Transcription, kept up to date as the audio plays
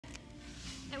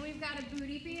And we've got a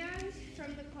booty band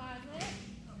from the closet.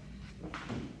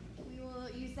 We will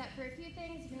use that for a few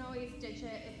things. You can always ditch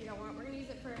it if you don't want. We're gonna use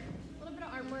it for a little bit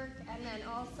of arm work and then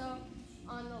also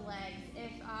on the legs.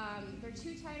 If they're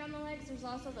too tight on the legs, there's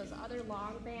also those other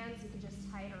long bands. You can just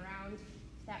tie it around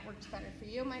if that works better for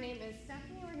you. My name is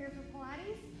Stephanie. We're here for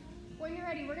Pilates. When you're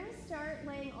ready, we're gonna start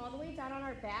laying all the way down on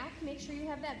our back. Make sure you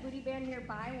have that booty band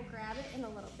nearby. We'll grab it in a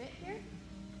little bit here.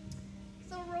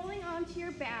 So rolling onto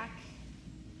your back.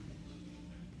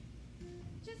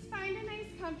 Just find a nice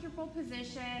comfortable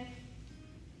position.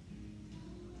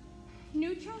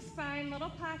 Neutral spine,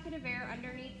 little pocket of air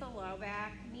underneath the low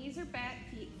back. Knees are bent,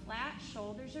 feet flat,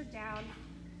 shoulders are down.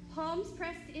 Palms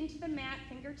pressed into the mat,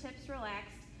 fingertips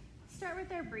relaxed. Start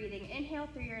with our breathing. Inhale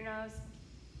through your nose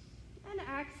and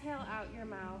exhale out your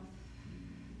mouth.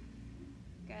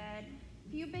 Good.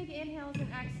 Few big inhales and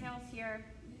exhales here.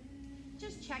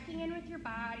 Just checking in with your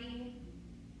body.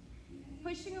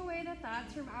 Pushing away the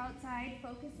thoughts from outside,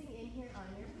 focusing in here on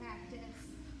your practice.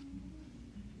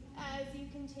 As you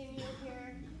continue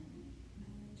here,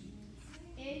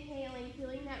 inhaling,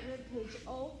 feeling that rib cage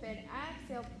open.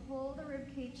 Exhale, pull the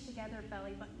rib cage together,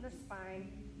 belly button the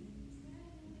spine.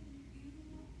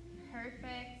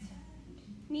 Perfect.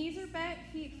 Knees are bent,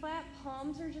 feet flat,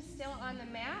 palms are just still on the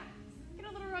mat. Get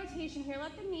a little rotation here.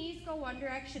 Let the knees go one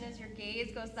direction as your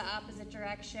gaze goes the opposite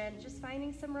direction. Just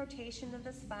finding some rotation of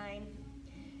the spine.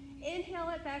 Inhale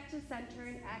it back to center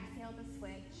and exhale to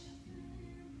switch.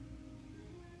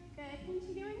 Good.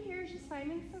 Continuing here, just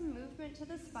finding some movement to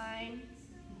the spine.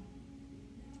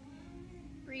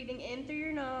 Breathing in through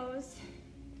your nose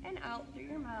and out through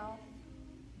your mouth.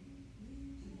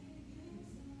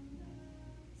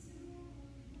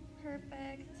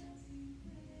 Perfect.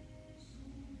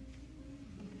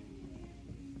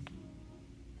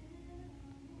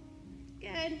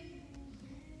 Good.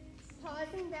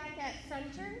 Pausing back at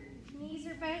center. Knees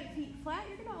are bent, feet flat.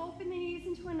 You're going to open the knees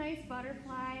into a nice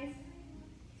butterfly.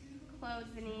 Close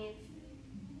the knees.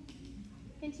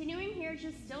 Continuing here,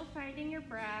 just still finding your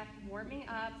breath, warming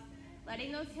up,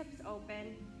 letting those hips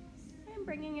open, and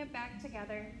bringing it back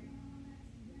together.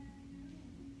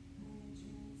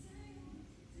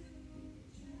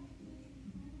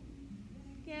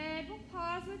 Good. We'll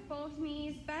pause with both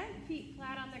knees bent, feet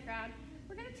flat on the ground.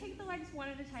 We're going to take the legs one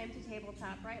at a time to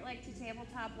tabletop. Right leg to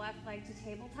tabletop, left leg to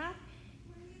tabletop.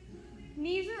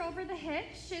 Knees are over the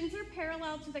hips, shins are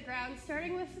parallel to the ground,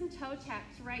 starting with some toe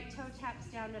taps. Right toe taps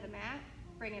down to the mat,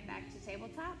 bring it back to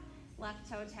tabletop. Left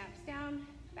toe taps down,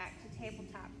 back to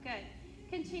tabletop. Good.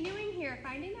 Continuing here,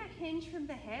 finding that hinge from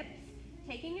the hips,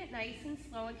 taking it nice and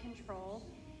slow and controlled.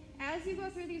 As you go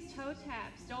through these toe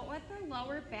taps, don't let the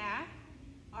lower back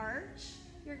arch.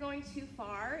 You're going too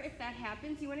far. If that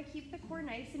happens, you want to keep the core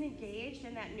nice and engaged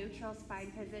in that neutral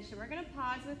spine position. We're going to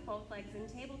pause with both legs in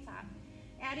tabletop.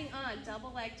 Adding on,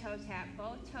 double leg toe tap.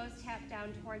 Both toes tap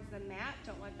down towards the mat.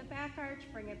 Don't let the back arch,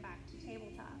 bring it back to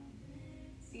tabletop.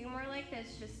 A few more like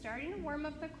this, just starting to warm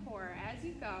up the core as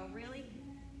you go. Really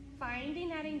finding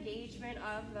that engagement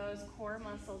of those core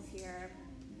muscles here.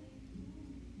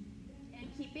 And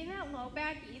keeping that low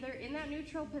back either in that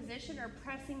neutral position or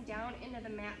pressing down into the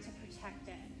mat to protect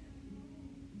it.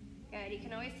 Good, you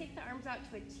can always take the arms out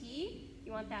to a T if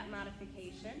you want that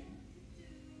modification.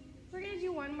 We're gonna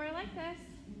do one more like this.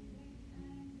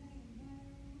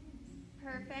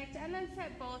 Perfect, and then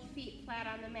set both feet flat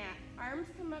on the mat. Arms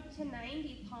come up to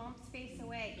 90, palms face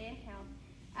away. Inhale.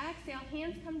 Exhale,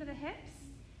 hands come to the hips.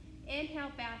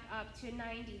 Inhale, back up to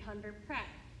 90, 100 prep.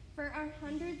 For our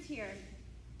hundreds here,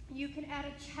 you can add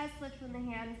a chest lift when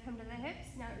the hands come to the hips,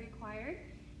 not required.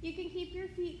 You can keep your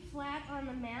feet flat on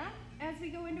the mat. As we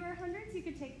go into our hundreds, you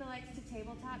could take the legs to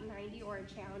tabletop 90 or a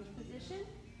challenge position.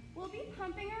 We'll be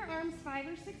pumping our arms 5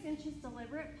 or 6 inches,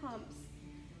 deliberate pumps.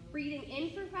 Breathing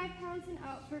in for 5 counts and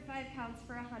out for 5 counts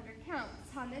for 100 counts.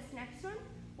 On this next one,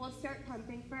 we'll start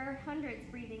pumping for our hundreds.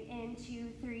 Breathing in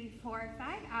 2, 3, 4,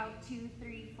 5, out 2,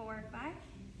 3, 4, 5,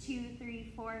 2,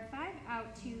 3, 4, 5,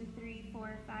 out 2, 3,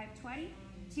 4, 5, 20,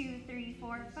 2, 3,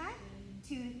 4, 5,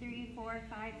 2, 3, 4,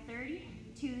 5, 30,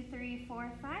 2, 3,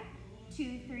 4, 5,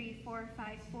 2, 3, 4,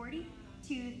 5, 40,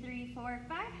 2, 3, 4,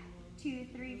 5, 2,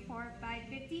 3, 4, 5,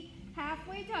 50.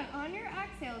 Halfway done. On your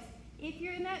exhales, if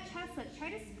you're in that chest lift, try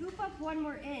to scoop up 1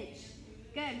 more inch.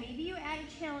 Good. Maybe you add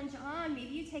a challenge on. Maybe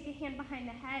you take a hand behind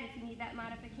the head if you need that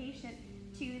modification.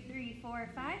 2, 3, 4,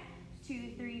 5,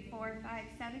 2, 3, 4, 5,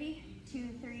 70, 2,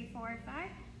 3, 4, 5,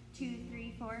 2,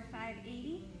 3, 4, 5,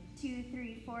 80, 2,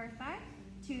 3, 4, 5,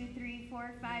 2, 3,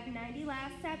 4, 5, 90.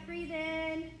 Last set, breathe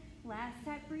in. Last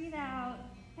set, breathe out.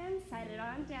 And set it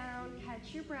on down.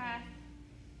 Catch your breath.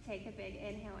 Take a big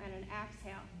inhale and an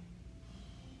exhale.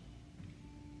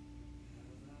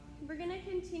 We're gonna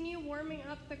continue warming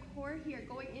up the core here,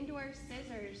 going into our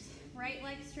scissors. Right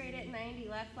leg straight at 90,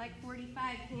 left leg 45.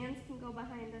 Hands can go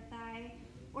behind the thigh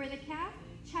or the calf.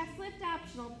 Chest lift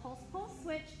optional. Pulse, pulse,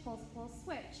 switch, pulse, pulse,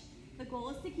 switch. The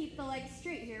goal is to keep the legs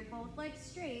straight here, both legs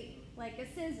straight, like a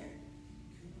scissor.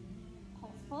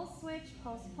 Pulse, pulse, switch,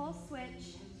 pulse, pulse,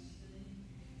 switch.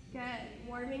 Good.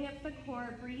 Warming up the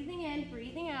core, breathing in,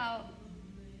 breathing out.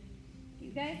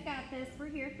 You guys got this. We're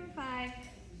here for 5,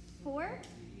 4,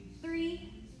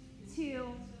 3,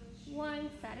 2, 1.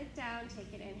 Set it down.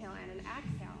 Take an inhale and an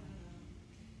exhale.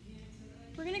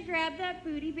 We're going to grab that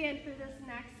booty band for this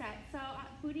next set. So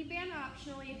booty band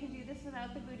optional. You can do this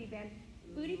without the booty band.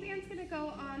 Booty band's going to go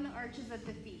on the arches of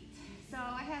the feet. So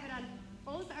I have it on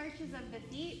both arches of the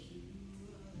feet.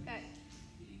 Good.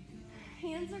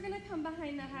 Hands are going to come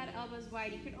behind the head, elbows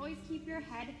wide. You can always keep your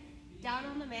head down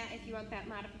on the mat if you want that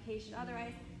modification.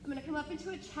 Otherwise, I'm going to come up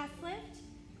into a chest lift.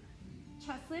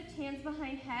 Chest lift, hands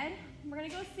behind head. We're going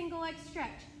to go single leg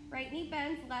stretch. Right knee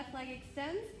bends, left leg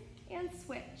extends, and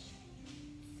switch.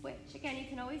 Switch. Again, you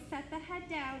can always set the head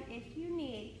down if you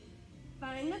need.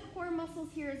 Find the core muscles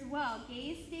here as well.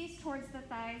 Gaze stays towards the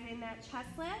thighs in that chest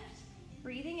lift.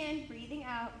 Breathing in, breathing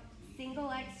out. Single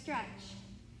leg stretch.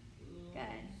 Good.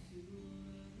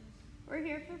 We're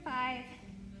here for 5,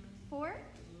 4,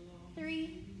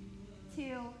 3,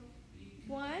 2,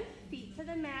 1. Feet to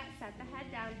the mat. Set the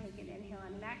head down. Take an inhale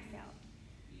and an exhale.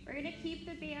 We're going to keep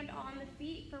the band on the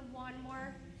feet for one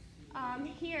more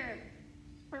here.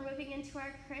 We're moving into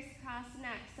our crisscross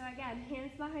next. So again,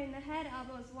 hands behind the head,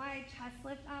 elbows wide, chest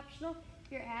lift optional.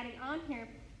 You're adding on here.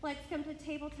 Legs come to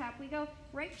tabletop. We go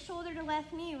right shoulder to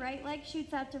left knee, right leg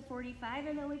shoots out to 45,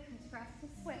 and then we crisscross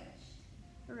to switch.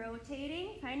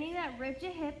 Rotating, finding that rib to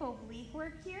hip oblique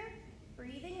work here.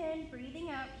 Breathing in,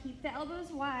 breathing out. Keep the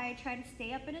elbows wide. Try to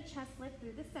stay up in a chest lift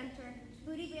through the center.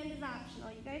 Booty band is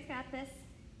optional. You guys got this.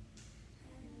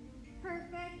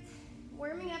 Perfect.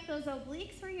 Warming up those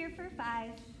obliques. We're here for 5,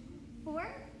 4,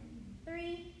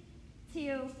 3,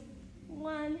 2,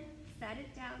 1. Set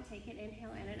it down. Take an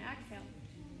inhale and an exhale.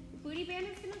 The booty band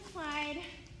is going to slide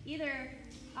either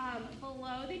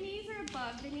below the knees or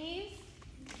above the knees,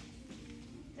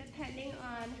 depending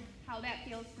on how that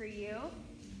feels for you.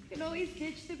 You can always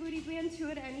ditch the booty band too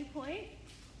at any point.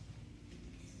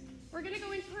 We're going to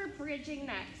go into our bridging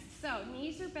next. So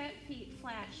knees are bent, feet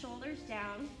flat, shoulders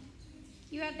down.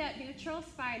 You have that neutral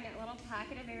spine, that little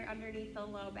pocket of air underneath the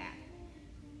low back.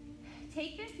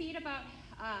 Take the feet about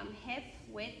hip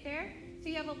width there, so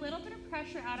you have a little bit of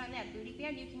pressure out on that booty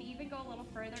band. You can even go a little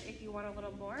further if you want a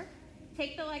little more.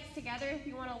 Take the legs together if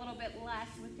you want a little bit less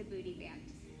with the booty band.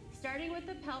 Starting with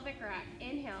the pelvic rock,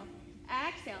 inhale,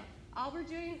 exhale. All we're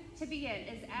doing to begin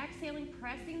is exhaling,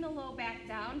 pressing the low back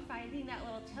down, finding that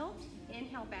little tilt,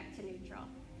 inhale back to neutral.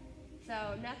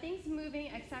 So nothing's moving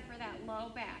except for that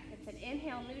low back. It's an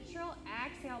inhale neutral,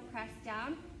 exhale press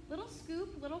down, little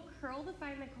scoop, little curl to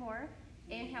find the core,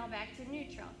 inhale back to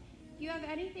neutral. If you have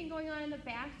anything going on in the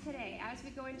back today, as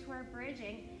we go into our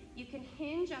bridging, you can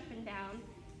hinge up and down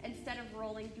instead of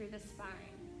rolling through the spine.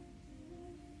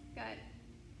 Good.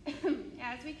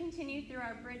 As we continue through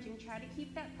our bridging, try to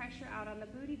keep that pressure out on the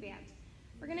booty band.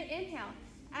 We're going to inhale.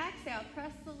 Exhale,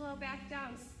 press the low back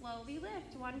down, slowly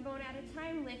lift, one bone at a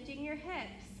time, lifting your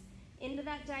hips into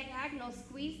that diagonal,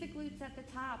 squeeze the glutes at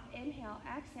the top, inhale,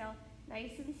 exhale,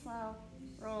 nice and slow,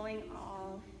 rolling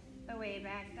all the way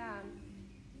back down.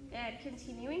 Good,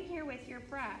 continuing here with your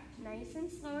breath, nice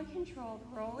and slow and controlled,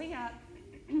 rolling up,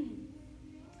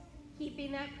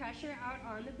 keeping that pressure out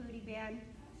on the booty band.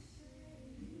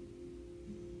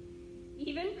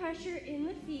 Even pressure in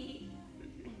the feet.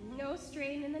 No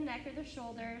strain in the neck or the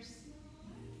shoulders.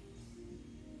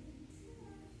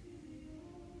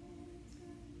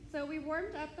 So we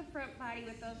warmed up the front body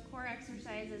with those core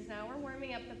exercises. Now we're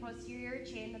warming up the posterior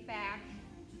chain, the back,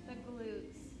 the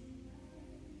glutes.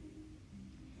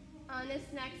 On this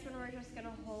next one, we're just going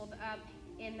to hold up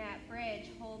in that bridge,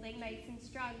 holding nice and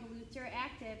strong. Glutes are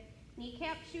active.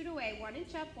 Kneecap shoot away, 1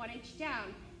 inch up, 1 inch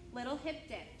down. Little hip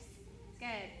dips.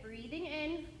 Good. Breathing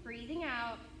in, breathing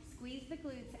out. Squeeze the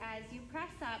glutes as you press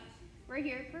up. We're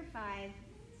here for 5,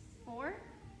 4,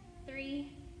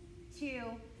 3, 2,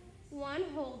 1.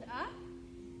 Hold up.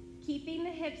 Keeping the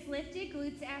hips lifted,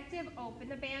 glutes active. Open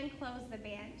the band, close the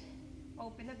band.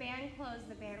 Open the band, close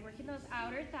the band. Working those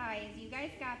outer thighs. You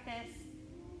guys got this.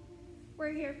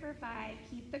 We're here for 5.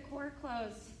 Keep the core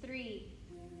closed. 3,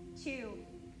 2,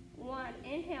 1.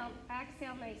 Inhale,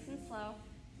 exhale, nice and slow.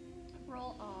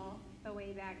 Roll all the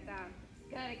way back down.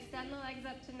 Good, extend the legs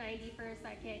up to 90 for a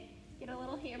second. Get a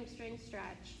little hamstring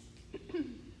stretch.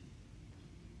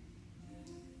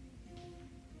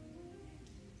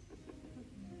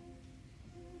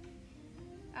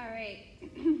 All right.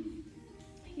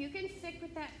 You can stick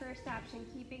with that first option,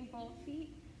 keeping both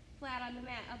feet flat on the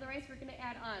mat. Otherwise, we're going to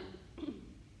add on.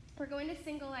 We're going to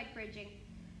single leg bridging.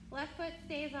 Left foot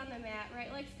stays on the mat,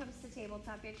 right leg comes to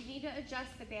tabletop. If you need to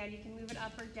adjust the band, you can move it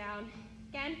up or down.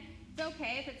 Again, it's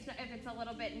okay if it's a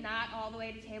little bit not all the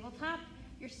way to tabletop,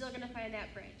 you're still going to find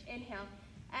that bridge. Inhale,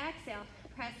 exhale,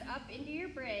 press up into your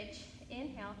bridge.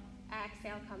 Inhale,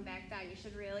 exhale, come back down. You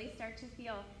should really start to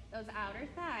feel those outer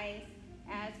thighs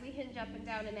as we hinge up and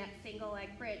down in that single leg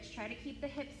bridge. Try to keep the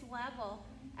hips level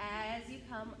as you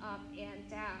come up and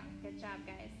down. Good job,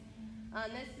 guys. On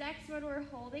this next one, we're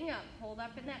holding up. Hold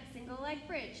up in that single leg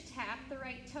bridge. Tap the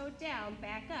right toe down,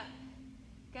 back up.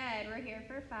 Good, we're here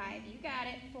for 5. You got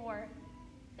it. 4,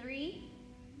 3,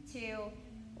 2,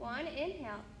 1.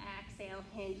 Inhale, exhale,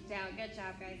 hinge down. Good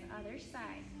job, guys. Other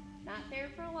side. Not there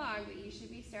for long, but you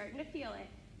should be starting to feel it.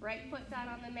 Right foot down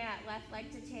on the mat, left leg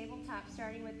to tabletop,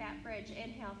 starting with that bridge.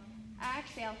 Inhale,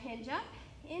 exhale, hinge up.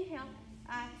 Inhale,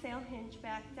 exhale, hinge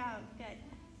back down. Good.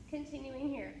 Continuing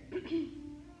here.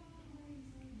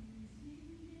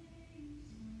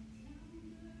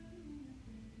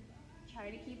 Try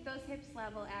to keep those hips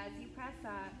level as you press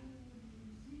up.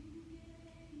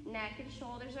 Neck and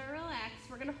shoulders are relaxed.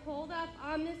 We're going to hold up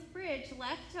on this bridge.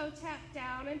 Left toe tap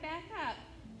down and back up.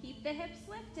 Keep the hips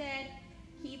lifted.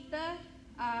 Keep the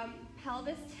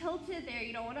pelvis tilted there.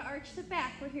 You don't want to arch the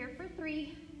back. We're here for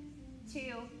 3,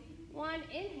 2, 1.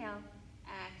 Inhale,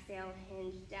 exhale,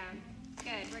 hinge down.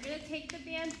 Good. We're going to take the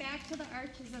band back to the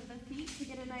arches of the feet to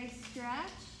get a nice stretch.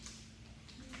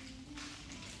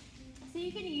 So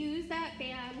you can use that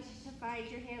band to find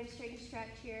your hamstring stretch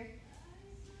here.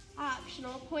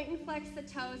 Optional. Point and flex the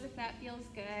toes if that feels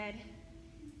good.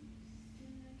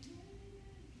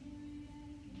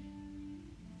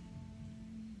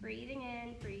 Breathing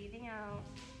in, breathing out.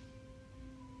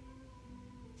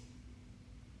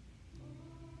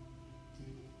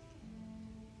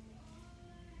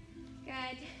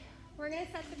 Good. We're going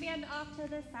to set the band off to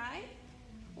the side.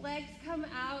 Legs come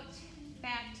out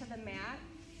back to the mat.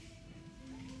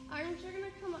 Arms are going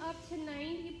to come up to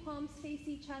 90, palms face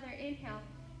each other. Inhale,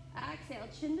 exhale,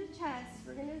 chin to chest.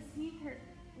 We're going to see her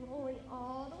rolling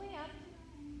all the way up.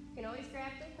 You can always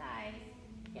grab the thighs.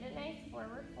 Get a nice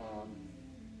forward fold.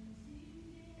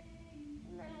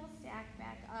 And then we'll stack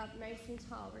back up nice and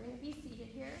tall. We're going to be seated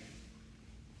here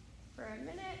for a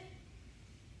minute.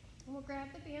 And we'll grab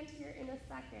the band here in a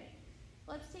second.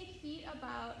 Let's take feet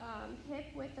about hip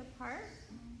width apart.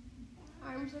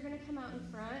 Arms are going to come out in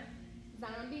front.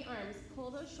 Zombie arms.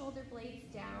 Pull those shoulder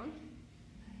blades down.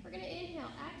 We're going to inhale,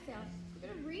 exhale. We're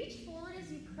going to reach forward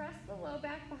as you press the low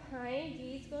back behind.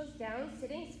 Gaze goes down,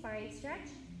 sitting spine stretch.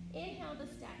 Inhale to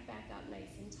stack back up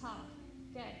nice and tall.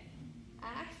 Good.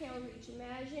 Exhale, reach.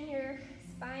 Imagine your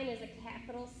spine is a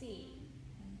capital C.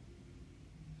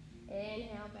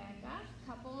 Inhale, back up.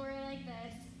 Couple more like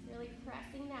this. Really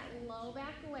pressing that low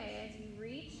back away as you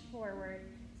reach forward.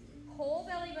 Pull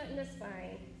belly button to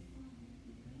spine.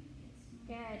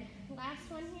 Good. Last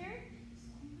one here.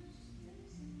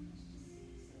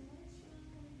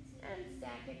 And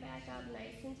stack it back up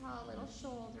nice and tall. Little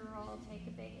shoulder roll. Take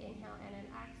a big inhale and an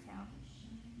exhale.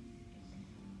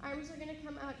 Arms are going to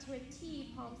come out to a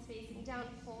T, palms facing down.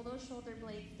 Pull those shoulder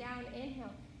blades down.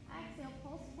 Inhale. Exhale.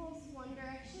 Pulse, pulse one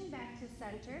direction back to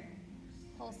center.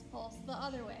 Pulse, pulse the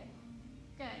other way.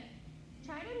 Good.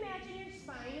 Try to imagine your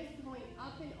spine is going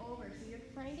up and over. So you're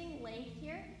finding length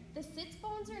here. The sits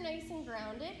bones are nice and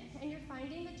grounded, and you're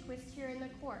finding the twist here in the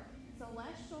core. So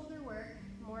less shoulder work,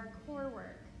 more core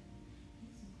work.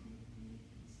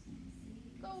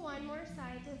 Go one more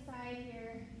side to side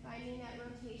here, finding that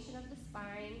rotation of the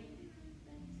spine.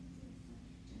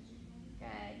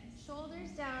 Good. Shoulders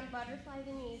down, butterfly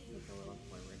the knees, take a little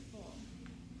forward fold.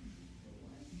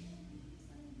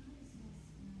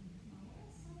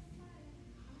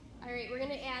 All right, we're going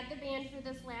to add the band for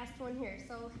this last one here.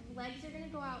 So legs are going to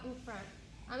go out in front.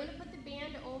 I'm going to put the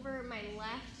band over my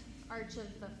left arch of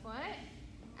the foot,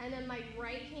 and then my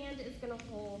right hand is going to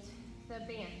hold the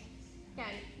band.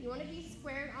 Again, you want to be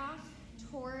squared off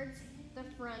towards the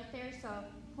front there, so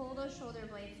pull those shoulder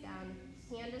blades down.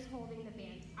 Hand is holding the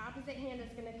band. Opposite hand is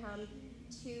going to come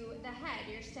to the head.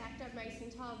 You're stacked up nice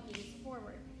and tall, gaze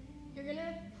forward. You're going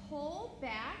to pull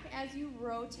back as you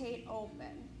rotate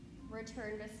open.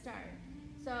 Return to start.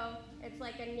 So it's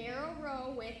like a narrow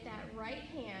row with that right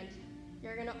hand.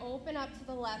 You're going to open up to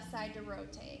the left side to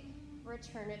rotate.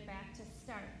 Return it back to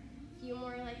start. A few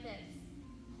more like this.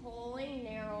 Pulling,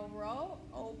 narrow row,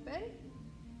 open.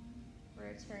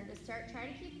 Return to start. Try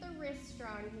to keep the wrist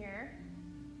strong here.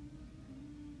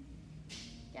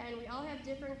 Again, we all have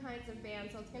different kinds of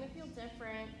bands, so it's going to feel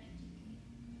different.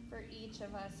 for each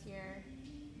of us here.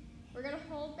 We're gonna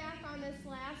hold back on this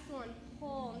last one.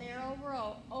 Pull, narrow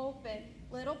row, open,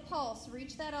 little pulse,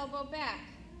 reach that elbow back.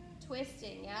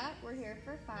 Twisting, yeah? We're here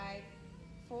for 5,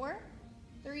 4,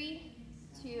 3,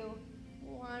 2,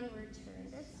 1.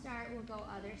 Return to start. We'll go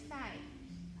other side.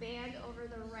 Band over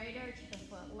the right arch of the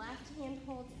foot. Left hand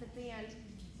holds the band.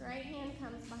 Right hand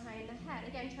comes behind the head.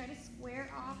 Again, try to square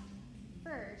off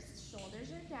first.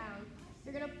 Shoulders are down.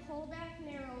 You're gonna pull back,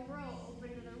 narrow row, open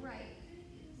to the right.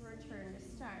 Return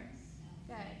to start.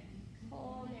 Good.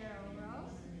 Pull, narrow row,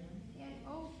 and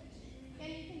open. And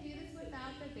you can do this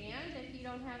without the band if you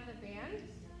don't have the band.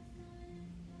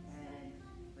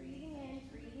 Good. Breathing in,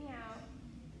 breathing out.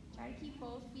 Try to keep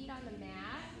both feet on the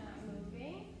mat, not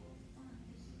moving.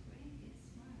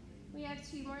 We have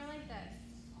 2 more like this.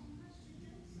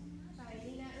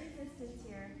 Finding that resistance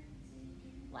here.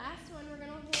 Last one, we're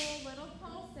gonna hold little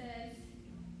pulses.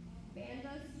 Band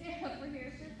goes down. We're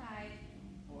here for 5,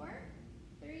 4,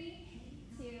 3,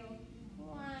 2,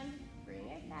 1. Bring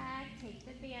it back. Take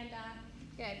the band off.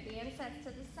 Good. Band sets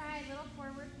to the side. Little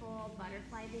forward fold.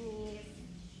 Butterfly the knees.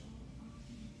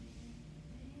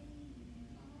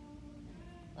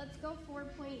 Let's go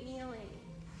 4-point kneeling.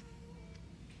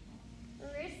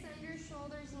 Wrists under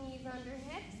shoulders, knees under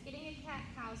hips. Getting a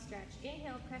cat-cow stretch.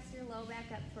 Inhale, press your low back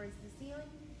up towards the ceiling.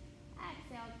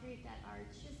 Exhale, create that arch.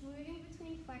 Just moving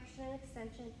between flexion and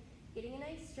extension. Getting a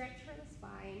nice stretch for the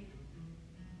spine.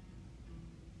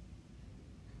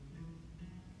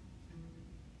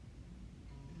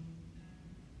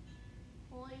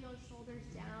 Pulling those shoulders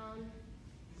down.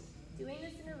 Doing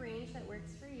this in a range that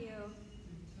works for you.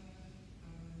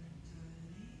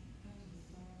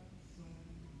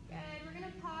 Good. We're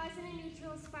going to pause in a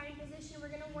neutral spine position. We're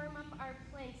going to warm up our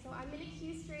plank. So I'm going to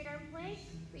cue straight arm plank,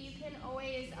 but you can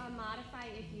always modify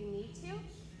if you need to.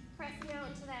 Pressing out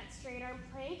into that straight arm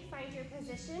plank. Find your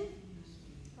position.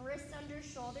 Wrists under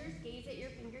shoulders. Gaze at your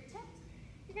fingertips.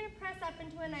 You're going to press up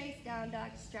into a nice down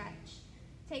dog stretch.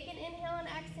 Take an inhale and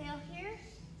exhale here.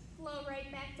 Flow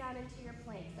right back down into your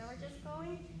plank. So we're just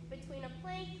going between a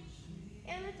plank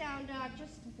and the down dog,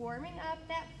 just warming up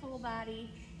that full body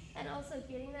and also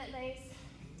getting that nice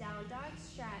down dog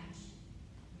stretch.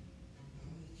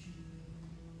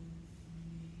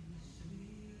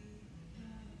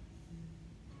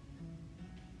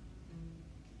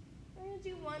 We're going to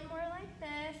do one more like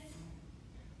this.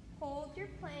 Hold your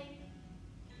plank.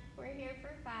 We're here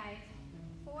for 5,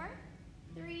 4,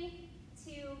 3,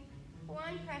 2,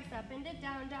 1. Press up into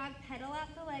down dog. Pedal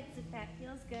out the legs if that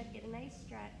feels good. Get a nice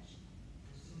stretch.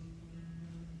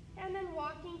 And then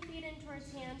walking feet in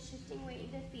towards hands, shifting weight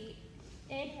into feet.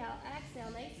 Inhale, exhale,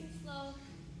 nice and slow.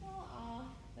 Pull all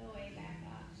the way back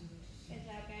up. Good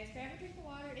job, guys. Grab a drink of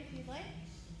water if you'd like.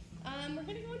 We're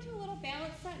going to go into a little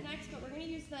balance set next, but we're going to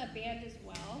use the band as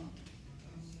well.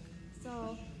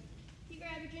 So if you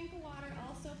grab a drink of water,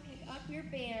 also pick up your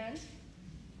band.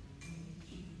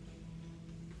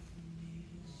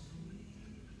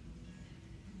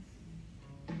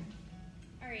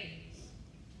 All right.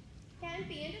 Again,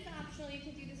 band is optional. You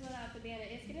can do this without the band.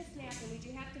 It is going to snap, and we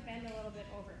do have to bend a little bit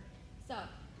over. So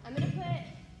I'm going to put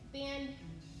band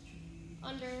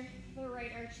under the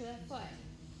right arch of the foot.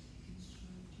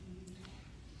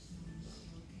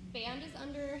 Band is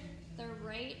under the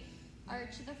right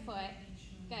arch of the foot.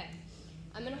 Good.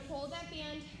 I'm going to hold that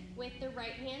band with the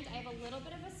right hand. I have a little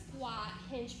bit of a squat,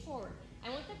 hinge forward. I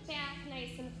want the back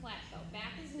nice and flat though.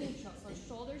 Back is neutral, so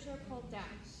shoulders are pulled down.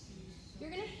 You're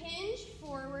going to hinge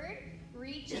forward,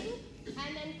 reaching,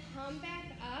 and then come back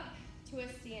up to a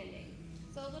standing.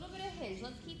 So a little bit of hinge.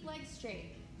 Let's keep legs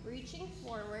straight. Reaching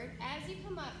forward. As you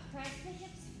come up, press the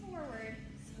hips forward,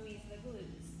 squeeze the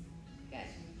glutes. Good.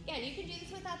 Again, you can do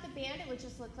this without the band. It would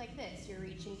just look like this. You're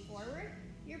reaching forward,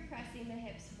 you're pressing the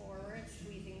hips forward,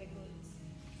 squeezing the glutes.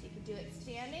 So you can do it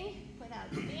standing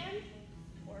without the band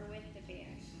or with the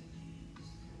band.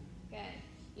 Good.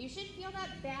 You should feel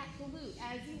that back glute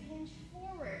as you hinge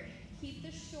forward. Keep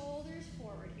the shoulders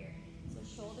forward here. So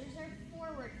shoulders are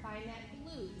forward. Find that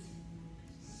glute.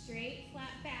 Straight,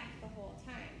 flat back the whole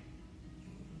time.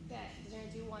 Good. We're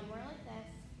going to do one more like this.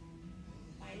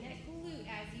 Find that glute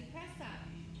as you press up.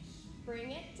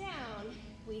 Bring it down.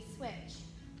 We switch.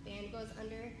 Band goes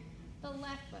under the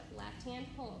left foot. Left hand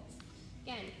holds.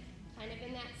 Again, kind of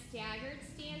in that staggered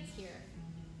stance here.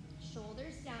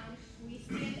 Shoulders down. We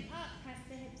stand up. Press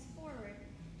the hips forward.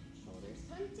 Shoulders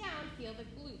come down. Feel the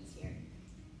glutes here.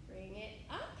 Bring it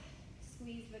up.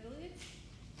 Squeeze the glutes.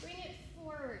 Bring it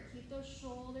forward. Keep those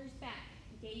shoulders back.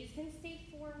 Gaze can stay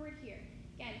forward here.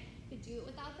 Again, you could do it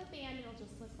without the band. It'll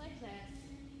just look like this.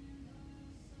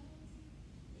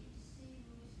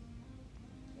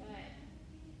 Good.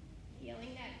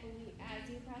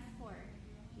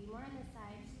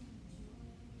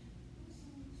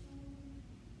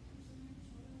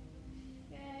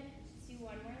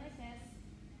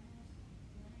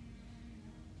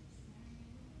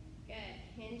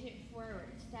 hinge it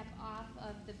forward, step off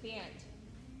of the band.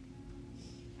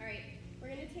 All right, we're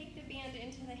gonna take the band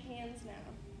into the hands now.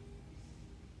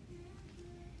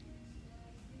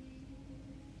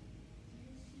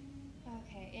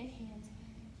 Okay, in hands.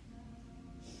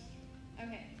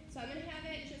 Okay, so I'm gonna have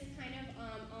it just kind of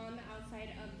on the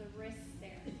outside of the wrists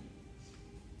there.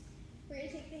 We're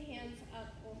gonna take the hands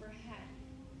up overhead.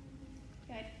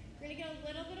 Good. We're gonna get a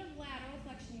little bit of lateral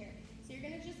flexion here. So you're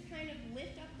gonna just kind of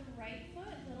lift up the right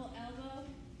foot, little elbow,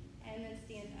 and then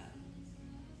stand up.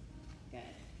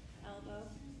 Good. Elbow,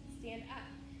 stand up.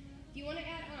 If you wanna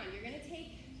add on, you're gonna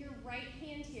take your right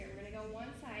hand here. We're gonna go one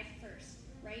side first.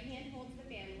 Right hand holds the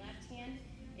band, left hand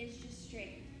is just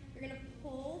straight. You're gonna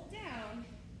pull down,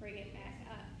 bring it back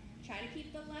up. Try to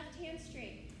keep the left hand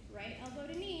straight. Right elbow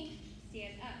to knee,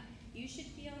 stand up. You should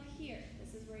feel here.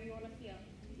 This is where you wanna feel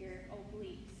your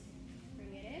obliques.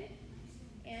 Bring it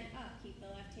in and up. Keep the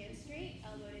left hand straight,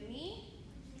 elbow to knee,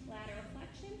 lateral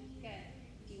flexion. Good.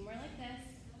 A few more like this,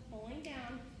 pulling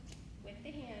down with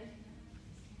the hand.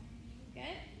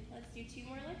 Good. Let's do 2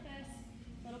 more like this.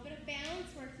 A little bit of balance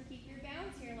work to keep your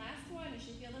balance here. Last one. You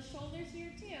should feel the shoulders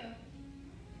here too.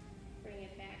 Bring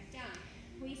it back down.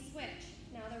 We switch.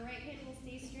 Now the right hand will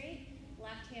stay straight.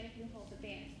 Left hand can hold the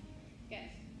band. Good.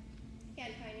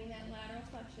 Again, finding that lateral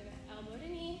flexion. Elbow to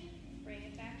knee. Bring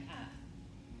it back up.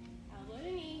 Elbow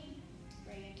to knee.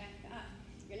 Bring it back up.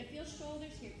 You're going to feel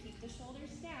shoulders here. Keep the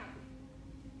shoulders down.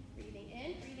 Breathing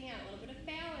in, breathing out. A little bit of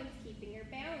balance. Keeping your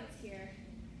balance here.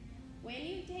 When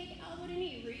you take elbow to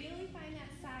knee, really find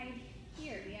that side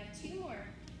here. We have 2 more.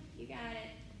 You got it.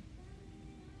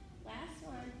 Last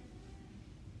one.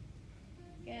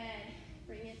 Good.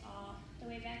 Bring it all the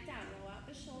way back down. Roll out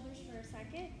the shoulders for a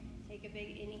second. Take a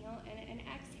big inhale and an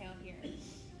exhale here.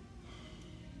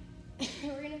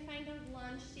 We're going to find a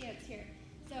lunge stance here.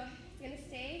 So it's going to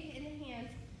stay in the hands.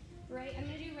 Right. I'm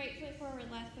going to do right foot forward,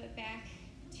 left foot back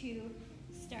to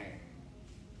start.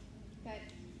 Good.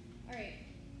 All right.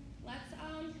 Let's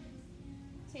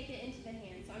take it into the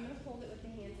hands. So I'm going to hold it with the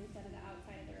hands instead of the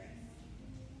outside of the wrist.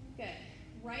 Good.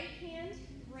 Right hand,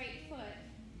 right foot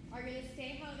are going to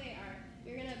stay how they are.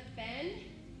 You're going to bend,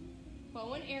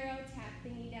 bow and arrow, tap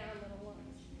the knee down, little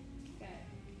lunge. Good.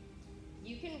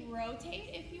 You can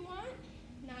rotate if you want,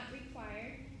 not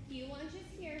required. Few lunges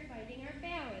here, finding our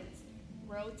balance.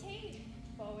 Rotate,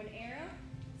 bow and arrow,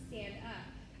 stand up.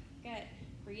 Good.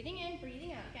 Breathing in,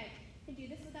 breathing out. Good. You can do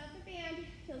this without the band.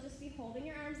 You'll just be holding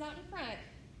your arms out in front.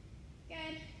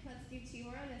 Good. Let's do 2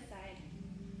 more on this side.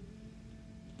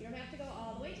 You don't have to go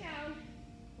all the way down.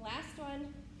 Last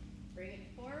one. Bring it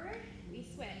forward. We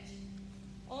switch.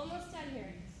 Almost done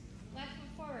here. Left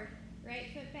foot forward.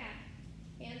 Right foot back.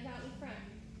 Hands out in front.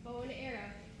 Bow and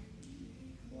arrow.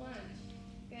 Lunge.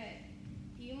 Good.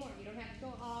 Few more. You don't have to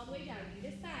go all the way down. You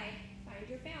decide. Find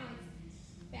your balance.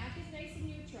 Back is nice and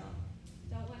neutral.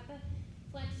 Don't let the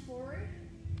flex forward.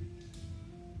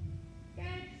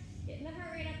 Good. Getting the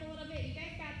heart rate up a little bit. You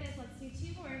guys got this. Let's do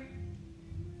 2 more.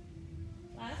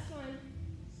 Last one.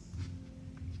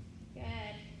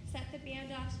 Good. Set the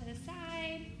band off to the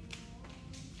side.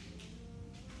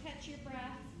 Catch your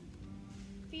breath.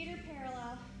 Feet are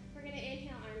parallel. We're going to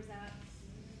inhale, arms up.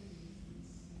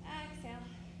 Exhale,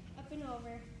 up and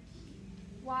over.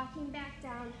 Walking back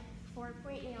down,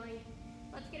 4-point kneeling.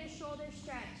 Let's get a shoulder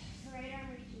stretch. The right arm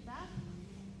reaches up.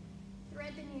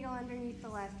 Thread the needle underneath the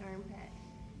left armpit.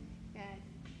 Good.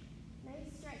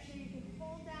 Nice stretch here. You can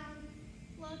pull down,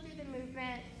 flow through the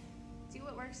movement. Do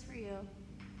what works for you.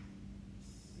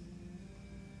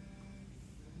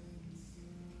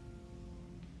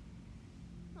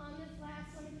 On this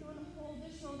last one, if you want to hold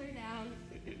the shoulder down,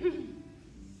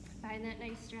 find that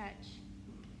nice stretch.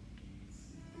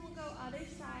 And we'll go other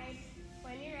side.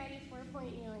 When you're ready,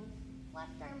 4-point kneeling.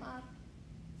 Left arm up.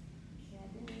 Thread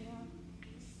the needle.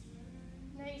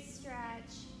 Nice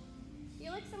stretch.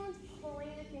 Feel like someone's pulling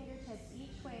the fingertips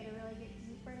each way to really get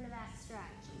deeper into that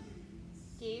stretch.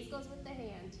 Gaze goes with the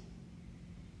hand.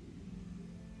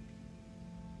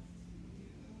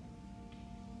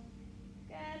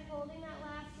 Good. Holding that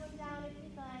last one down if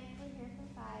you'd like. We're here for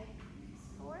 5,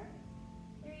 4,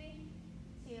 3,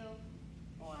 2,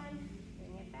 1.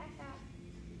 Bring it back up.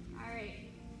 All right.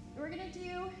 We're going to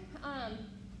do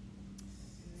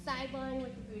sideline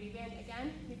with the booty band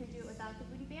again. You can do it without the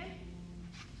booty band.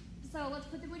 So let's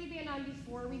put the booty band on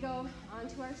before we go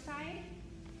onto our side.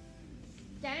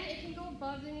 Then it can go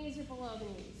above the knees or below the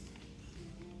knees.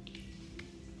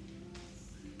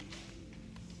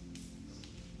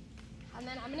 And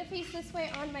then I'm going to face this way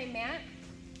on my mat.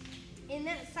 In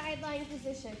that sideline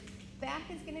position, back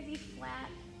is going to be flat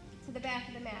to the back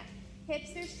of the mat.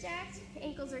 Hips are stacked,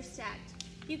 ankles are stacked.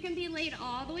 You can be laid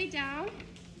all the way down,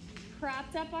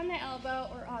 propped up on the elbow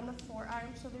or on the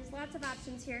forearm. So there's lots of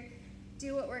options here.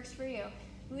 Do what works for you.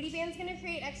 Booty band's gonna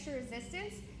create extra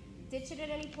resistance. Ditch it at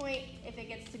any point if it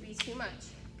gets to be too much.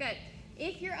 Good.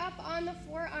 If you're up on the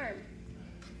forearm,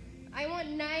 I want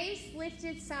nice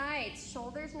lifted sides,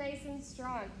 shoulders nice and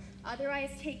strong.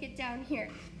 Otherwise, take it down here.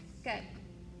 Good.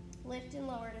 Lift and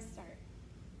lower to start.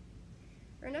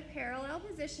 We're in a parallel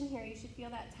position here. You should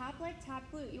feel that top leg, top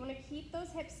glute. You want to keep those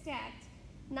hips stacked,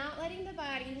 not letting the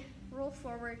body roll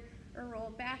forward or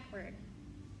roll backward.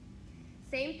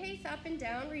 Same pace up and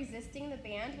down, resisting the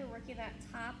band. We're working that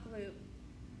top glute.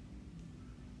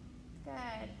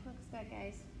 Good. Looks good,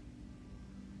 guys.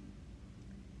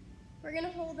 We're going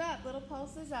to hold up. Little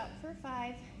pulses up for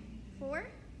 5, 4,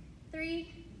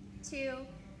 3, 2,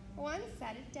 1.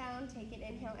 Set it down. Take an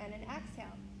inhale and an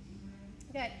exhale.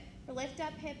 Good. Lift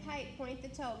up hip height. Point the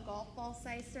toe. Golf ball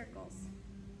size circles.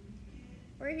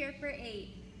 We're here for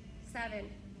 8, 7,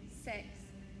 6,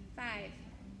 5,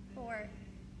 4,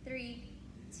 3,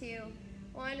 2,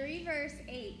 1. Reverse.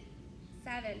 8,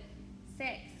 7,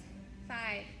 6,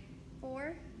 5,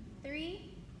 4,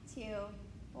 3, 2,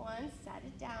 1. Set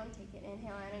it down. Take an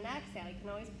inhale and an exhale. You can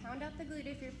always pound out the glute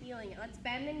if you're feeling it. Let's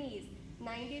bend the knees.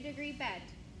 90-degree bend.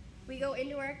 We go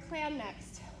into our clam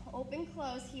next. Open,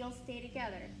 close, heels stay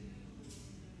together.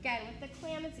 Again, with the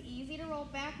clam, it's easy to roll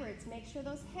backwards. Make sure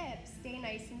those hips stay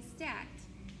nice and stacked.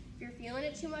 If you're feeling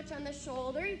it too much on the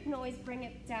shoulder, you can always bring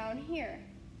it down here.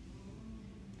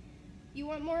 You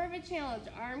want more of a challenge.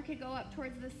 Arm could go up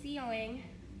towards the ceiling.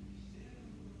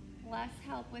 Less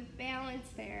help with balance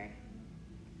there.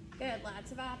 Good,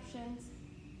 lots of options.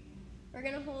 We're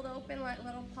gonna hold open, let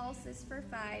little pulses for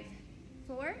 5,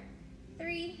 4,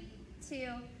 3,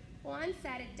 2, 1.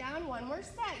 Set it down. One more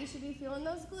set. You should be feeling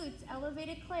those glutes.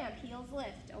 Elevated clamp, heels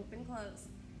lift, open, close.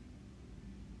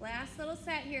 Last little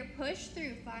set here. Push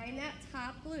through. Find that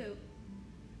top glute.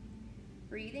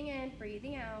 Breathing in,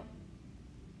 breathing out.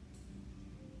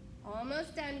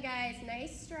 Almost done, guys.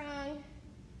 Nice, strong.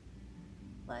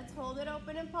 Let's hold it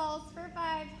open and pulse for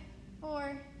 5,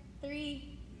 4,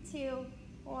 3, 2,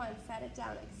 1. Set it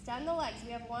down. Extend the legs.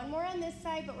 We have one more on this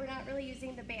side, but we're not really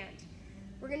using the band.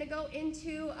 We're going to go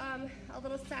into a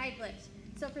little side lift.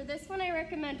 So for this one, I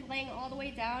recommend laying all the way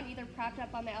down, either propped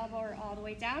up on the elbow or all the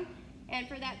way down. And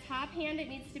for that top hand, it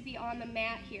needs to be on the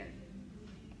mat here.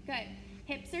 Good.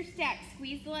 Hips are stacked.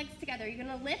 Squeeze the legs together. You're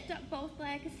going to lift up both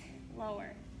legs,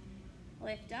 lower.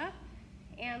 Lift up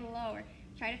and lower.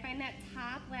 Try to find that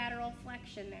top lateral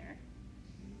flexion there.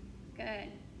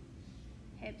 Good.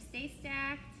 Hips stay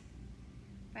stacked.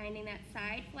 Finding that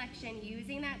side flexion,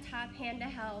 using that top hand to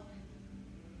help.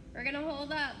 We're gonna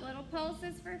hold up, little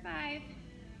pulses for 5,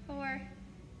 4,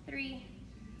 3,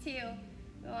 2,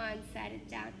 1, set it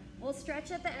down. We'll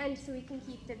stretch at the end so we can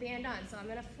keep the band on. So I'm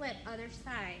gonna flip other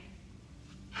side.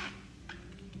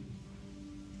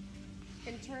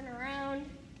 And turn around,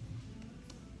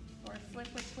 or flip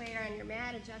which way you're on your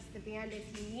mat, adjust the band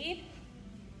if you need.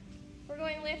 We're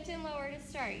going lift and lower to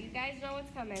start. You guys know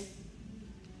what's coming.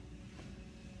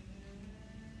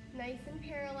 Nice and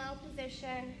parallel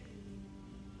position.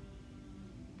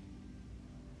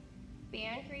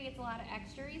 Band creates a lot of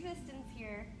extra resistance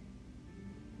here.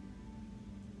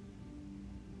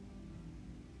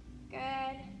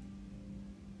 Good.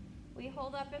 We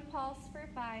hold up and pulse for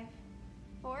 5,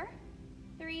 4,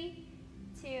 3,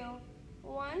 2,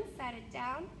 1. Set it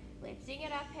down. Lifting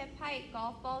it up, hip height,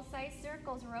 golf ball size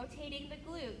circles, rotating the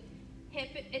glute.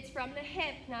 It's from the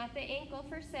hip, not the ankle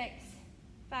for 6,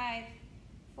 5,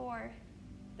 4,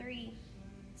 3,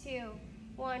 2,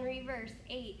 1. Reverse.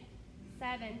 8,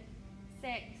 7,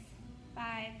 6,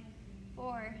 5,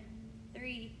 4,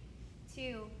 3,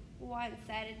 2, 1.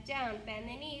 Set it down. Bend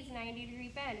the knees,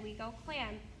 90-degree bend. We go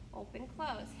clam, open,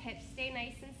 close. Hips stay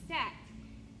nice and stacked.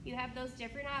 You have those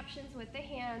different options with the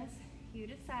hands. You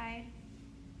decide.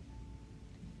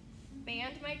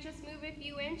 Band might just move a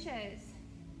few inches.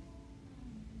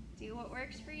 Do what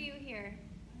works for you here.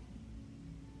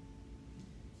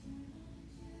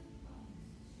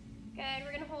 Good.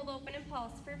 We're going to hold open and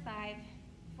pulse for 5,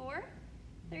 4,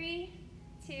 3,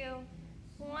 2,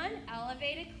 1.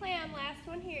 Elevated clam. Last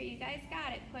one here. You guys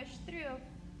got it. Push through.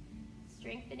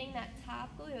 Strengthening that top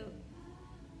glute.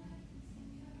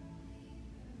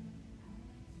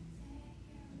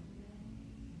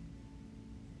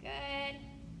 Good.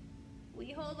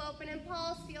 We hold open and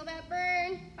pulse. Feel that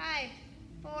burn. 5,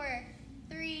 4,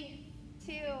 3,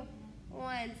 2,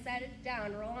 1. Set it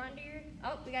down. Roll onto your,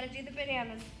 oh, we got to do the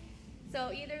bananas.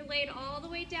 So either laid all the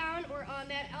way down or on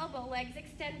that elbow. Legs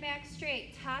extend back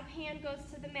straight. Top hand goes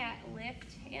to the mat.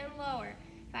 Lift and lower.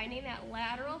 Finding that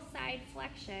lateral side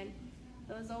flexion,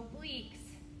 those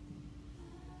obliques.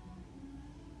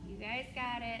 You guys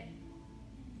got it.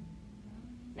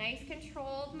 Nice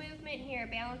controlled movement here,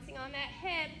 balancing on that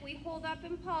hip. We hold up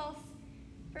and pulse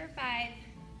for 5,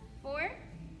 4,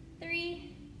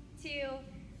 3, 2,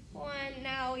 1.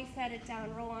 Now we set it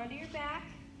down. Roll onto your back.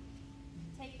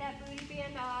 Take that booty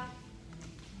band off.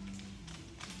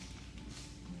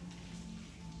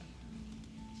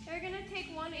 You're gonna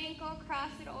take one ankle,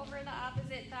 cross it over the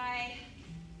opposite thigh,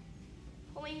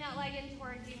 pulling that leg in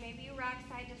towards you. Maybe you rock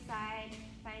side to side,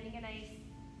 finding a nice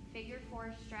figure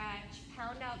 4 stretch.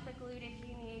 Pound out the glute if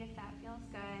you need, if that feels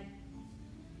good.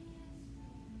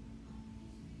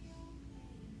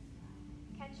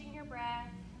 Catching your breath.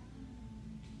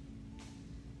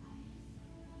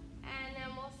 And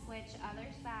then we'll switch other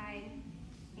side.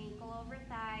 Ankle over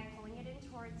thigh, pulling it in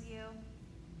towards you.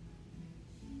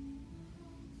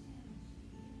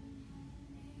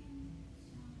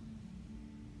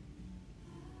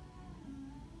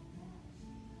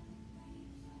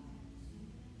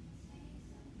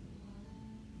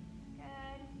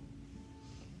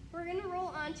 We're gonna roll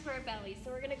onto our belly.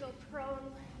 So we're gonna go prone,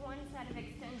 one set of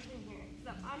extension here. So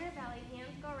on our belly,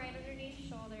 hands go right underneath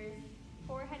shoulders,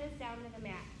 forehead is down to the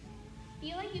mat.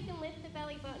 Feel like you can lift the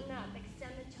belly button up,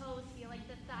 extend the toes, feel like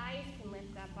the thighs can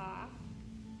lift up off.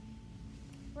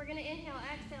 We're gonna inhale,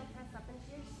 exhale, press up into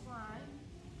your swan.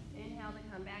 Inhale to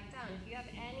come back down. If you have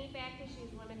any back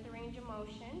issues, limit the range of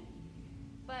motion.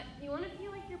 But you wanna feel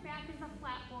like your back is a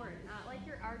flat board, not like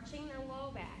you're arching the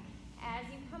low back. As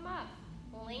you come up,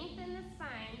 lengthen the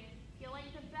spine, feel like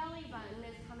the belly button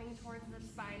is coming towards the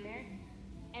spine there,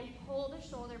 and pull the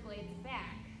shoulder blades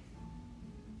back.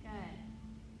 Good.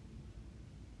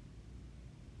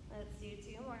 Let's do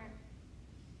 2 more.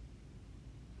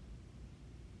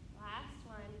 Last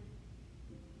one.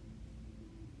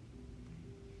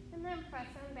 And then press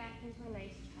on back into a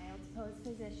nice child's pose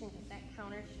position, get that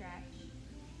counter stretch.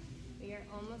 We are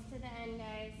almost to the end,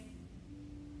 guys.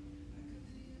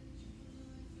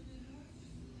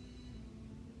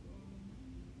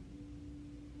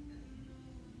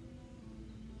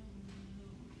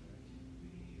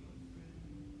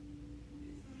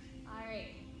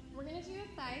 We're going to do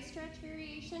a thigh stretch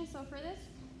variation. So for this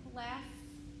last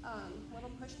little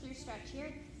push through stretch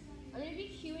here, I'm going to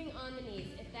be cueing on the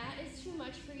knees. If that is too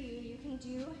much for you, you can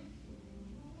do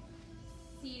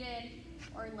seated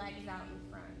or legs out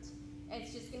in front.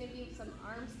 It's just going to be some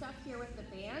arm stuff here with the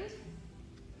band.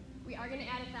 We are going to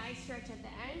add a thigh stretch at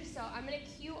the end. So I'm going to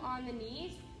cue on the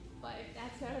knees, but if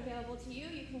that's not available to you,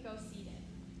 you can go seated.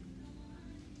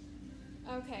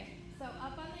 Okay, so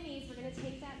up on the knees, we're going to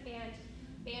take that band.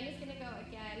 Band is going to go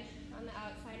again on the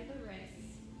outside of the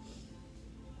wrists.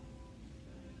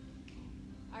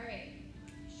 All right,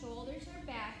 shoulders are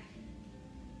back.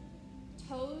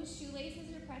 Toes, shoelaces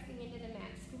are pressing into the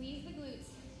mat. Squeeze the glutes,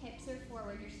 hips are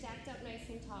forward. You're stacked up nice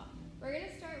and tall. We're going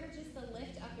to start with just the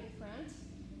lift up in front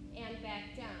and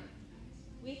back down.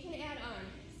 We can add on.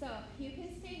 So you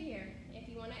can stay here. If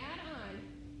you want to add on,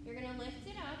 you're going to lift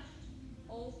it up,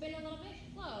 open a little bit,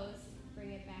 close,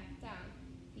 bring it back down.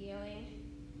 Feeling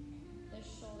the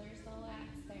shoulders, the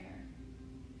lats there.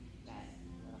 Good.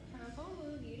 Little combo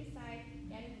move, you decide.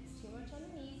 Again, if it's too much on the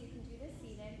knees, you can do this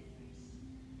seated.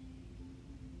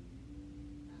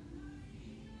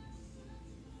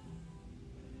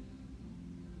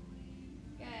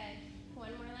 Good.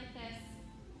 One more like this.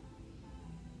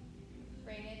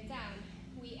 Bring it down.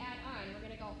 We add on. We're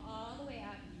going to go all the way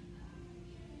up,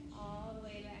 all the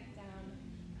way back down.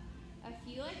 A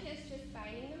few like this, just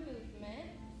finding the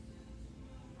movement.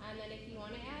 And then if you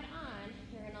want to add on,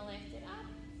 you're going to lift it up,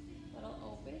 little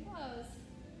open, close,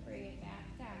 bring it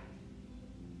back down.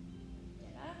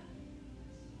 Get up,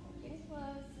 open,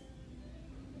 close,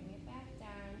 bring it back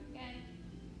down. Good.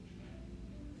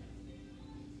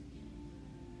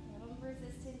 A little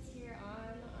resistance here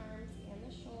on the arms and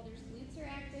the shoulders. Glutes are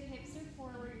active, hips are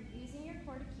forward. You're using your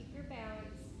core to keep your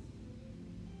balance.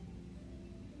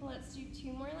 Let's do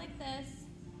 2 more like this.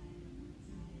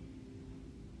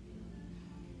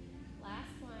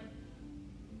 Last one.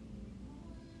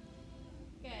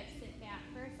 Good. Sit back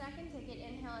for a second. Take an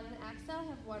inhale and an exhale.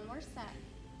 Have 1 more set.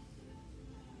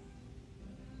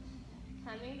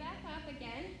 Coming back up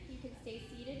again. You can stay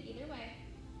seated either way.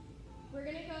 We're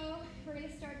going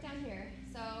to start down here.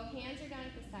 So hands are down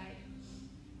at the side.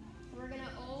 We're going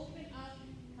to open up,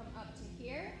 come up to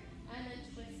here, and then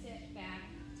twist it back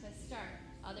to start.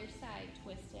 Other side,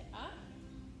 twist it up,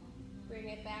 bring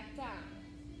it back down.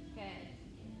 Good.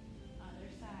 Other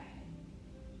side.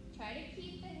 Try to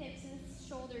keep the hips and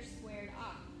shoulders squared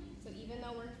off. So even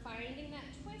though we're finding that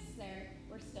twist there,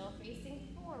 we're still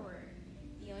facing forward.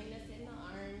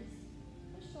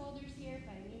 shoulders here,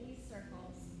 finding these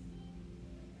circles.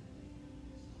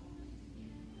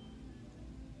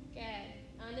 Good.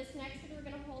 On this next one, we're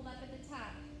going to hold up at the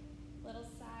top. Little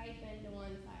side bend to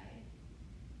one side.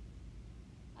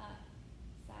 Up.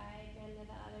 Side bend to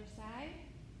the other side.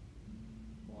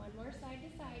 One more side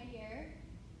to side here.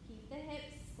 Keep the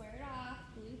hips squared off,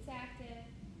 glutes active.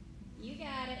 You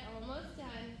got it, almost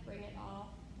done. Bring it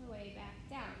all the way back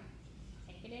down.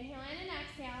 Take an inhale and an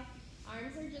exhale.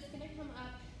 Arms are just going to come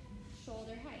up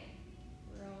shoulder height.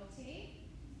 Rotate.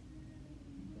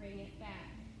 Bring it back.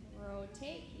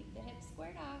 Rotate. Keep the hips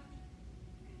squared off.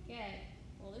 Good.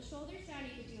 Pull the shoulders down.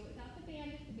 You can do it without the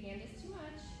band if the band is too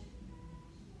much.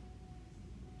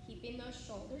 Keeping those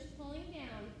shoulders pulling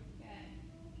down. Good.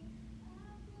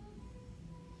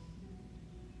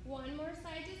 One more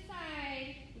side to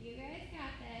side. You guys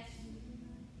got this.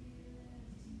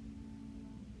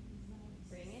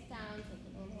 Bring it down. Take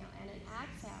an inhale and an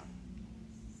exhale.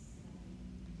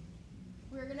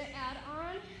 We're going to add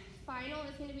on. Final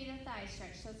is going to be the thigh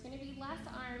stretch. So it's going to be less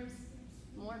arms,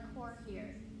 more core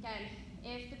here. Again,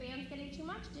 if the band's getting too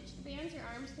much, ditch the bands. Your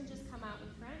arms can just come out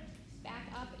in front. Back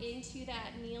up into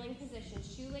that kneeling position.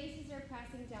 Shoelaces are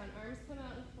pressing down. Arms come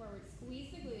out and forward.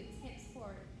 Squeeze the glutes, hips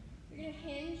forward. You're going to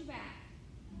hinge back.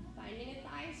 Finding a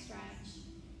thigh stretch.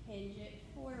 Hinge it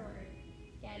forward.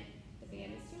 Again, if the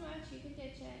band is too much, you can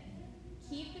ditch it.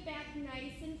 Keep the back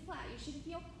nice and flat. You should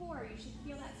feel core. You should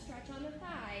feel that stretch on the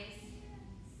thighs.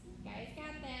 Guys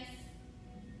got this.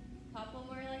 Couple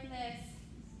more like this.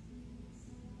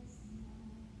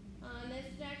 On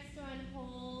this next one,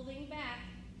 holding back.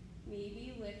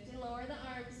 Maybe lift and lower the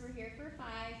arms. We're here for 5,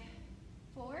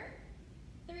 4,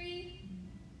 3,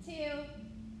 2,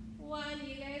 1.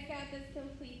 You guys got this.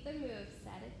 Complete the move.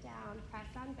 Set it down. Press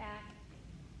on back.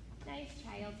 Nice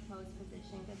child's pose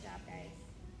position. Good job, guys.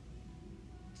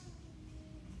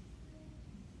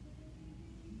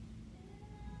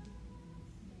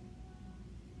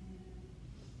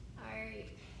 Alright,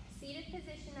 seated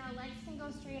position now. Legs can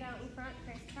go straight out in front,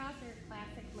 crisscross or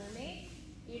classic mermaid.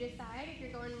 You decide if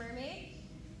you're going mermaid.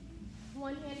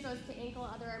 One hand goes to ankle,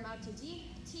 other arm out to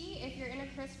T. If you're in a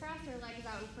crisscross or legs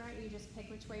out in front, you just pick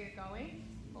which way you're going.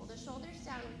 Pull the shoulders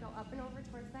down and go up and over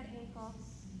towards that ankle.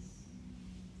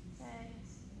 Good.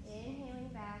 Inhaling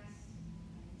back.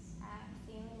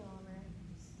 Exhaling over.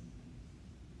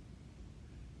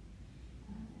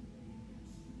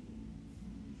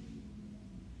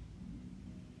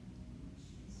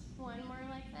 One more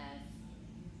like this.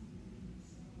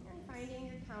 And finding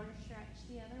your counter stretch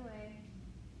the other way.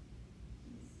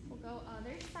 We'll go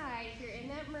other side. If you're in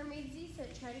that mermaid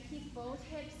Z-sit, try to keep both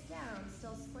hips down,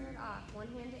 still squared off. One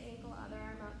hand to ankle, other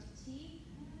arm out to T.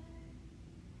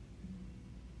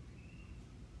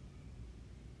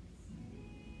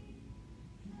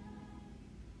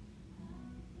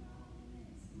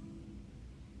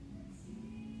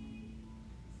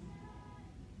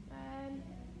 And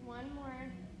one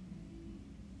more.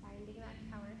 Finding that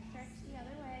counter stretch the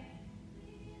other way.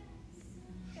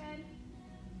 Good.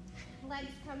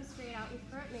 Legs come straight out in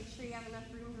front. Make sure you have enough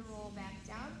room to roll back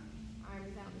down.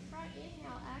 Arms out in front.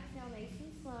 Inhale, exhale, nice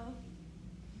and slow.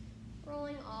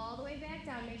 Rolling all the way back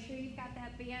down. Make sure you've got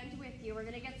that band with you. We're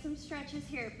going to get some stretches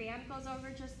here. Band goes over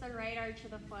just the right arch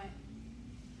of the foot.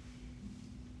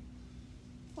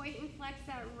 Point and flex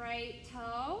that right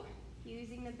toe.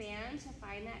 Using the band to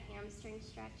find that hamstring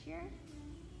stretch here.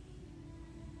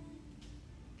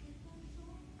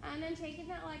 And then taking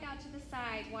that leg out to the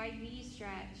side, wide V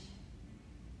stretch.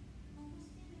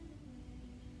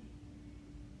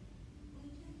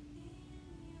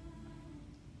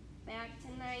 Back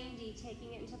to 90,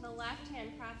 taking it into the left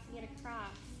hand, crossing it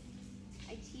across.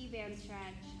 A T-band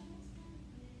stretch.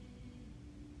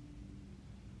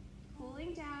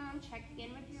 Cooling down, checking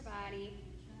in with your body.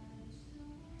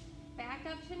 Back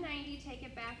up to 90, take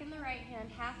it back in the right hand,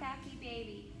 half-happy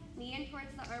baby. Knee in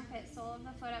towards the armpit, sole of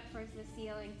the foot up towards the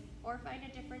ceiling. Or find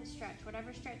a different stretch,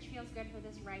 whatever stretch feels good for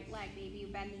this right leg. Maybe you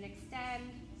bend and extend.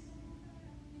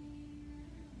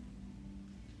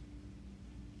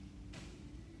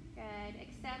 Good.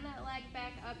 Extend that leg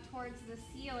back up towards the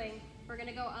ceiling. We're going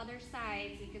to go other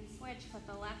sides. You can switch. Put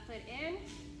the left foot in.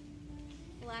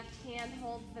 Left hand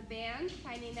holds the band,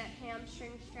 finding that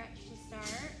hamstring stretch to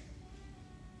start.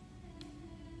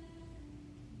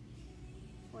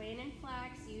 Point and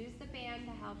flex. Use the band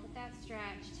to help with that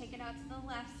stretch. Take it out to the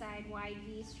left side. Wide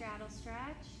V straddle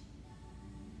stretch.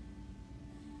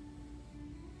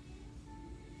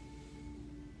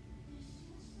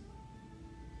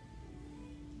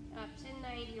 Up to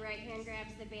 90, right hand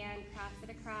grabs the band, cross it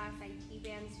across, IT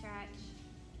band stretch.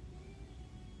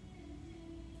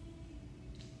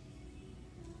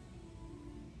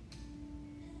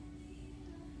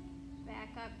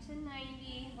 to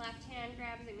 90. Left hand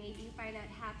grabs it. Maybe you find that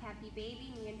half happy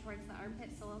baby, knee in towards the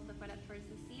armpit, sole of the foot up towards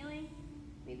the ceiling.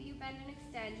 Maybe you bend and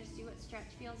extend. Just do what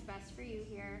stretch feels best for you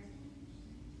here.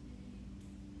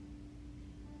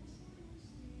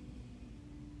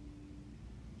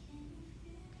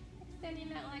 Extending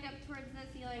that leg up towards the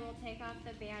ceiling, we'll take off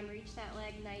the band, reach that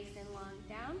leg nice and long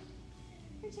down.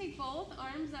 We're gonna take both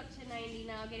arms up to 90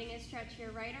 now, getting a stretch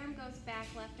here. Right arm goes back,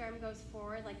 left arm goes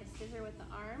forward like a scissor with the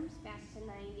arms, back to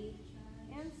 90,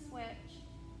 and switch.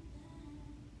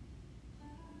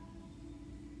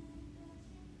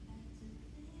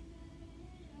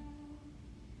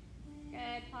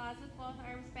 Good, pause with both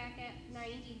arms back at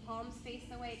 90, palms face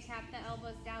away, tap the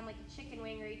elbows down like a chicken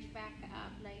wing, reach back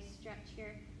up, nice stretch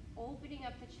here. Opening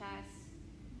up the chest,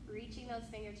 reaching those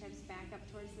fingertips back up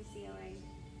towards the ceiling.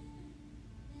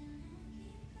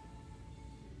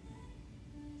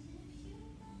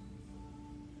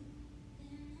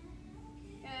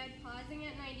 Good, pausing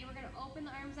at 90, we're gonna open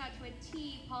the arms out to a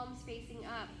T, palms facing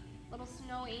up. Little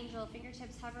snow angel,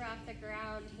 fingertips hover off the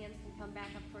ground, hands can come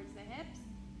back up towards the hips,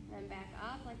 and then back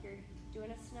up like you're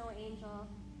doing a snow angel.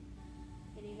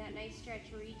 Getting that nice stretch,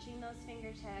 reaching those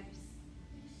fingertips.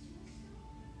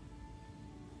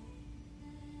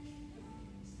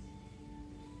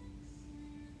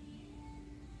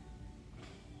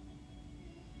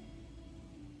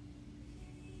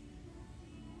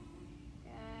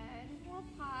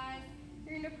 Pause.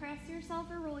 You're going to press yourself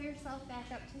or roll yourself back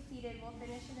up to seated. We'll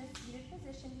finish in a seated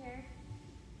position here.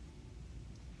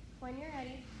 When you're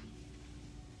ready,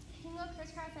 you can go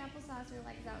crisscross applesauce or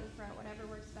legs out in front, whatever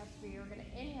works best for you. We're going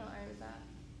to inhale, arms up.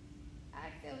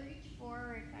 Exhale, reach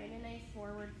forward. Find a nice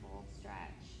forward fold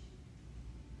stretch.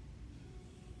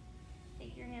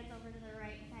 Take your hands over to the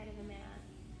right side of the mat.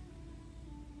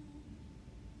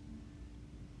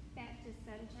 Back to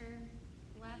center,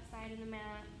 left side of the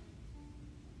mat.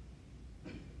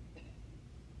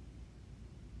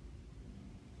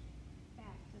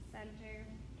 Center,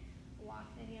 walk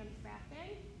the hands back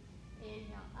in,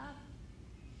 inhale up,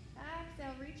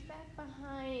 exhale, reach back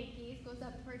behind, gaze goes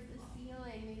up towards the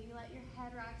ceiling, maybe let your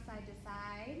head rock side to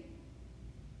side,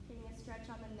 getting a stretch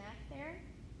on the neck there,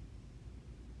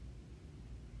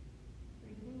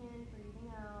 breathing in,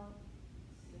 breathing out,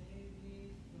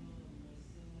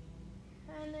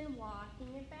 and then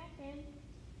walking it back in,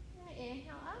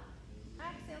 inhale up,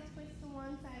 exhale, twist to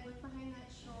one side, look behind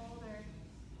that shoulder.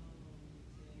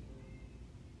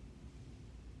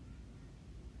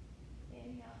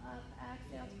 Inhale up,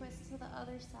 exhale, twist to the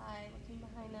other side, looking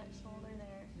behind that shoulder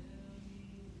there.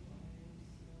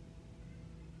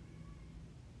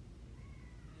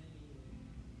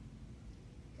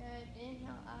 Good,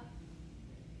 inhale up,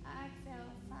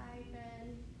 exhale, side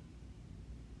bend.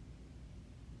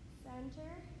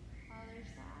 Center, other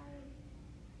side.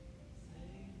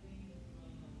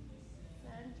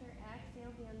 Center,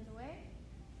 exhale, hands away.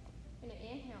 Gonna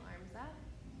inhale, arms up.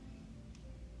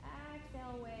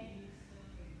 Exhale, away.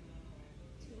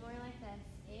 More like this.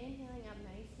 Inhaling up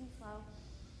nice and slow.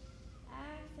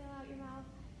 Exhale out your mouth.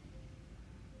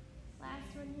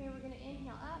 Last one here, we're going to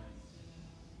inhale up.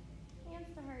 Hands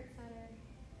to heart center.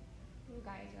 You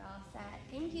guys are all set.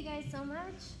 Thank you guys so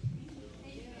much.